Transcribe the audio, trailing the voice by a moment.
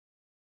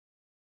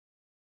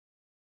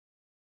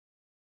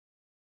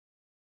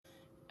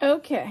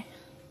Okay,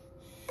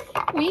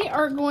 we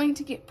are going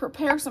to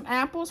prepare some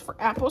apples for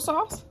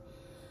applesauce.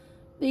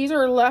 These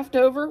are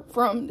leftover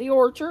from the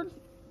orchard.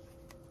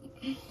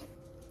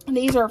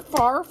 These are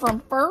far from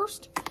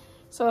first,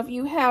 so if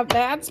you have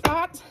bad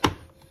spots,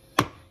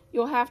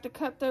 you'll have to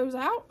cut those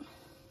out.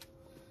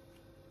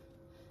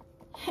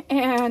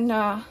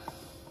 And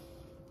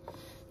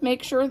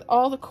make sure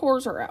all the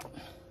cores are out.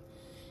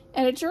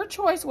 And it's your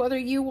choice whether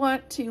you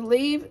want to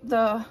leave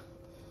the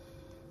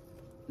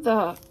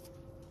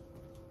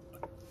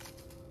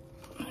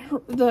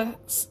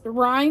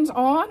rinds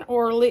on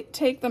or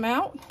take them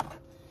out.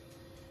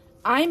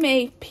 I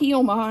may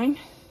peel mine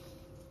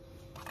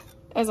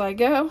as I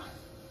go,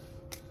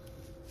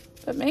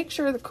 but make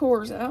sure the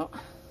core's out.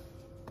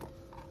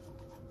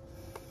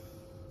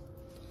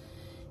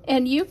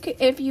 And you can,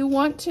 if you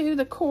want to,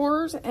 the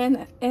cores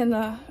and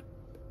the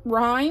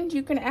rind,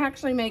 you can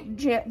actually make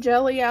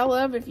jelly out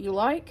of if you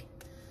like,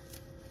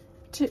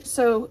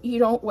 so you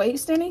don't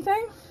waste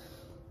anything.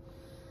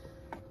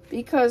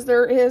 Because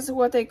there is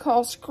what they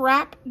call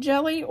scrap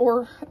jelly,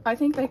 or I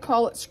think they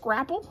call it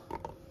scrapple,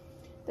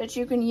 that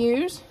you can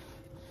use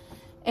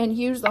and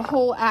use the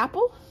whole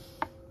apple.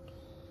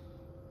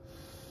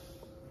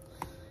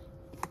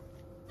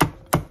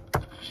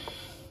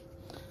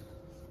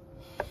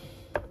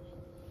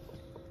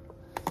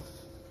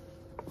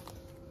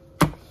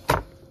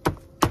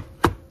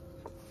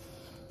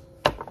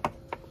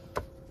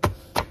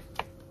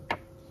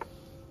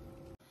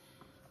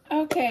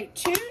 Okay,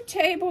 2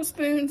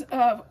 tablespoons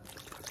of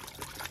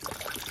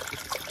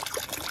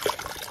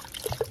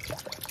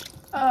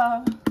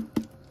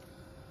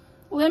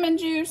lemon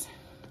juice.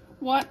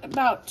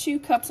 About 2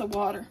 cups of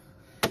water.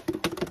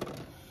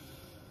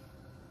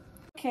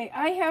 Okay,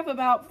 I have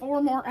about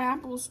 4 more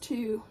apples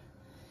to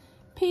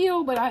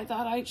peel, but I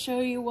thought I'd show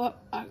you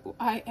what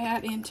I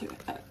add into it.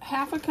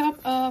 1/2 cup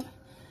of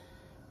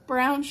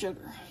brown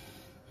sugar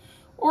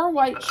or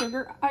white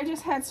sugar. I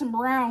just had some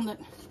brown that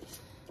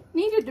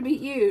needed to be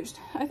used.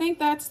 I think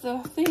that's the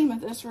theme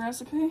of this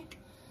recipe.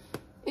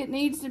 It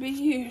needs to be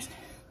used.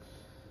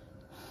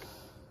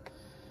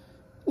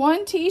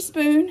 1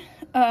 tablespoon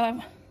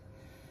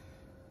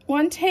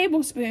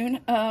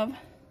of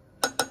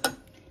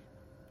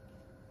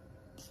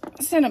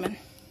cinnamon.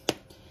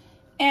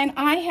 And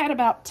I had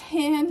about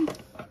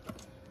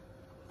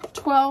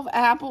 12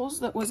 apples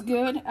that was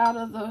good out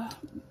of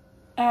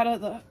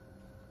the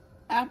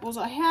apples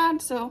I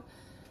had, so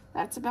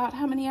that's about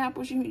how many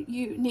apples you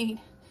need.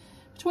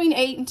 Between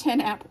 8 and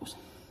 10 apples.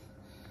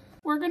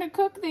 We're going to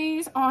cook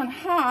these on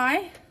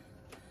high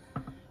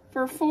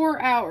for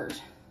 4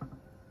 hours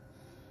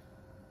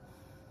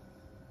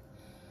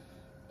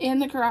in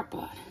the crock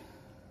pot.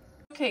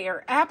 Okay,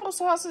 our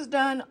applesauce is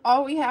done.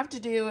 All we have to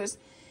do is,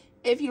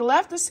 if you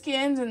left the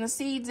skins and the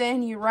seeds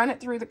in, you run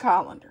it through the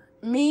colander.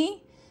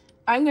 Me,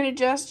 I'm going to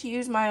just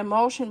use my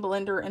emulsion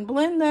blender and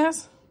blend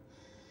this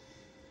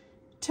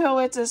till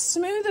it's as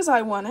smooth as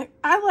I want it.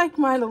 I like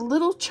mine a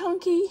little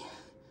chunky,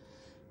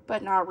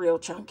 but not real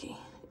chunky.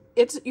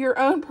 It's your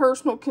own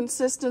personal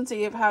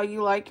consistency of how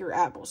you like your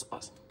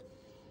applesauce.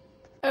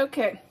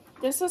 Okay,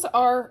 this is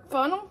our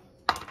funnel.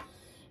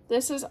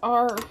 This is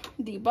our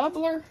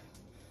debubbler.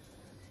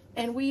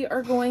 And we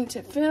are going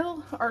to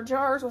fill our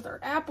jars with our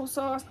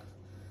applesauce.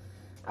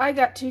 I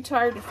got too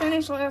tired to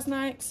finish last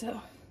night,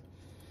 so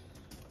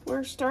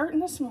we're starting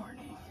this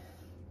morning.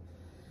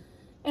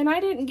 And I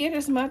didn't get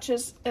as much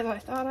as I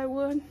thought I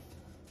would,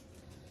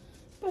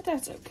 but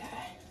that's okay.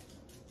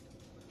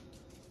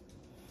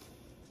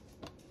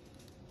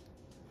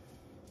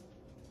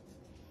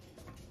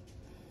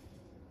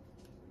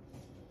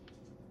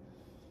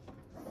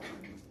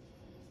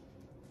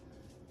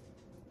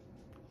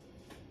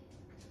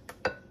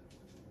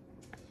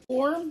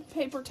 Warm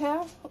paper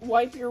towel,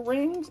 wipe your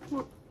rims,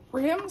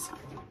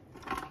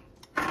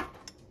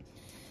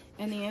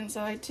 and the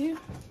inside too.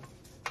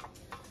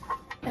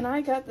 And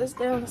I got this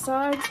down the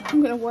side, so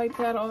I'm going to wipe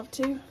that off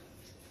too.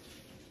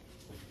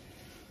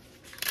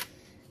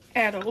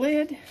 Add a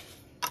lid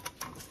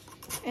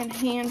and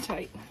hand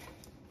tighten.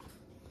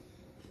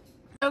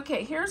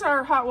 Okay, here's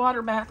our hot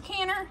water bath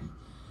canner.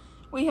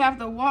 We have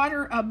the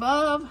water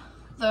above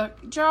the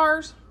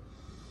jars.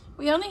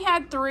 We only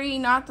had 3,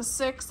 not the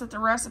 6 that the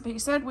recipe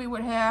said we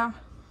would have.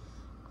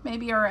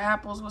 Maybe our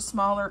apples was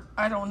smaller,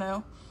 I don't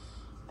know.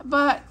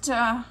 But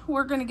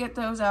we're going to get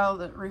those out of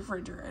the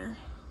refrigerator.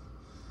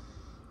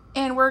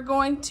 And we're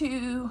going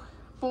to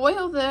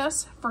boil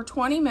this for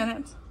 20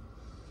 minutes.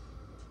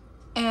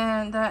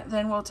 And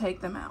then we'll take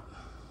them out.